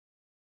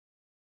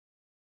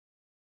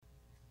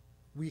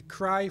we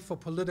cry for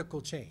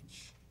political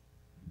change.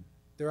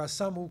 There are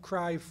some who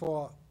cry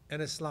for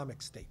an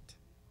Islamic state.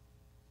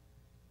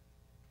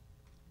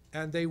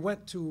 And they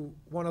went to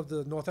one of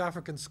the North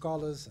African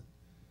scholars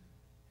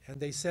and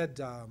they said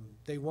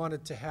they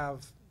wanted to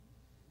have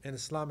an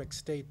Islamic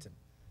state.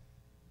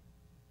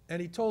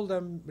 And he told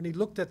them, when he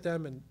looked at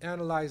them and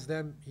analyzed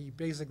them, he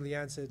basically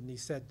answered and he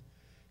said,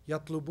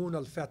 يَطْلُبُونَ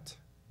الْفَتْحَ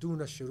دُونَ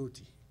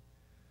الشُّرُوطِ.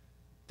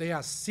 They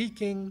are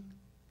seeking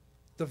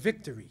the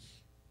victory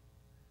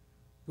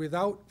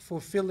without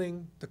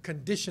fulfilling the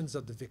conditions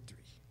of the victory.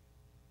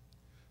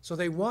 So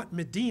they want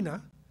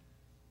Medina,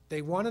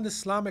 they want an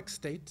Islamic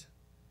state,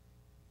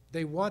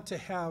 they want to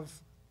have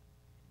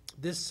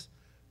this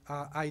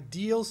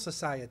ideal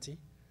society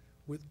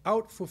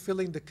without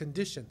fulfilling the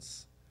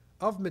conditions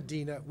of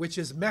Medina, which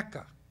is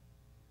Mecca,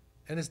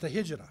 and is the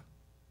Hijrah.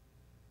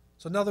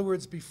 So in other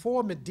words,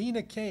 before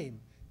Medina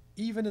came,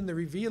 even in the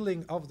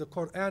revealing of the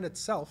Quran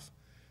itself,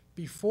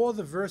 before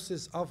the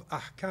verses of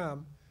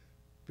Ahkam,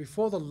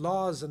 before the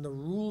laws and the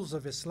rules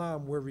of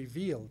Islam were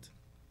revealed,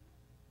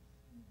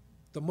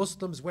 the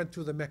Muslims went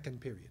through the Meccan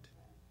period.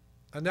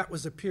 And that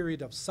was a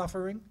period of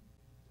suffering,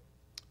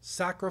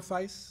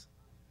 sacrifice.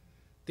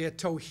 Their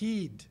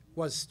tawheed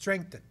was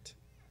strengthened,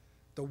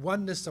 the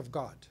oneness of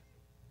God.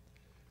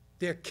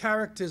 Their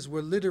characters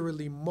were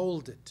literally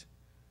molded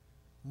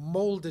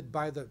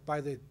by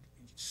the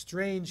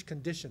strange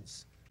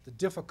conditions, the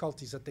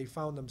difficulties that they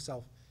found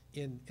themselves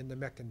in the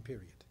Meccan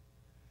period.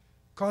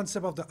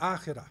 Concept of the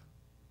Akhirah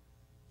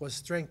was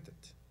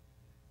strengthened.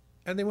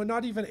 And they were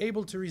not even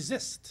able to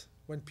resist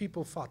when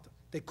people fought them.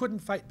 They couldn't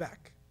fight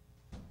back.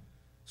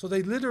 So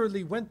they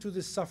literally went through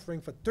this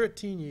suffering for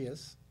 13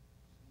 years,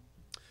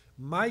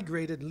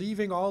 migrated,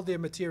 leaving all their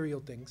material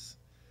things,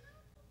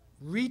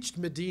 reached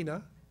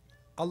Medina.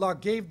 Allah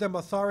gave them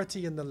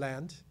authority in the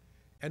land,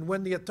 and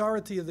when the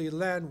authority of the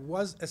land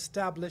was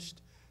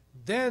established,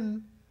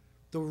 then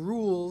the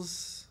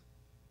rules,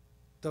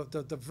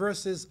 the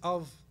verses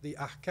of the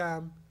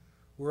Ahkam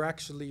were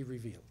actually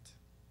revealed.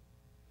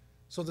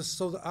 So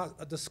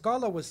the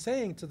scholar was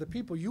saying to the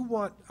people, you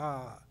want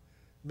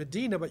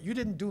Medina, but you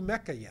didn't do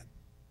Mecca yet.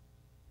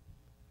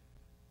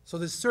 So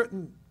there's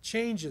certain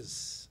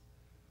changes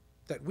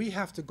that we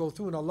have to go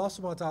through, and Allah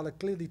subhanahu wa ta'ala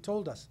clearly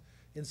told us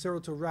in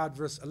Surah Al-Ra'd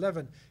verse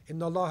 11, إِنَّ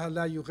اللَّهَ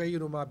لَا يُغَيِّرُ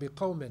مَا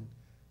بِقَوْمٍ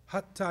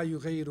حَتَّى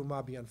يُغَيِّرُ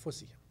مَا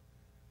بِأَنفُسِهِمْ.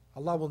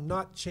 Allah will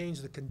not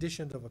change the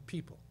condition of a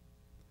people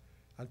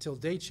until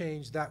they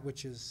change that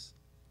which is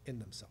in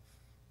themselves.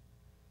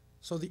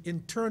 So the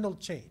internal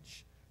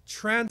change,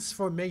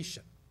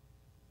 transformation.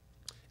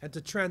 And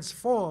to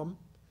transform,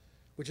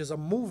 which is a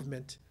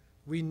movement,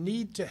 we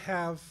need to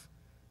have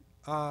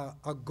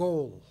a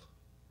goal.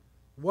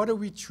 What are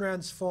we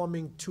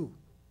transforming to?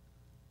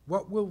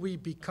 What will we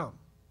become?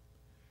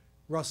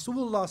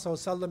 Rasulullah sallallahu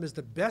alaihi wasallam is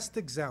the best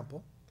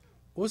example,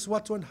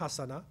 uswatun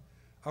hasana,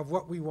 of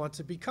what we want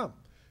to become.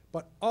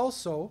 But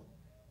also,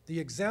 the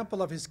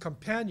example of his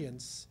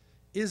companions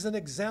is an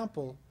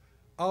example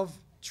of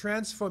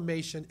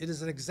transformation. It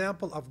is an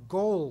example of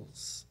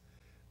goals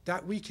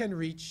that we can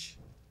reach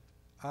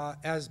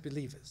as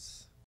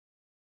believers.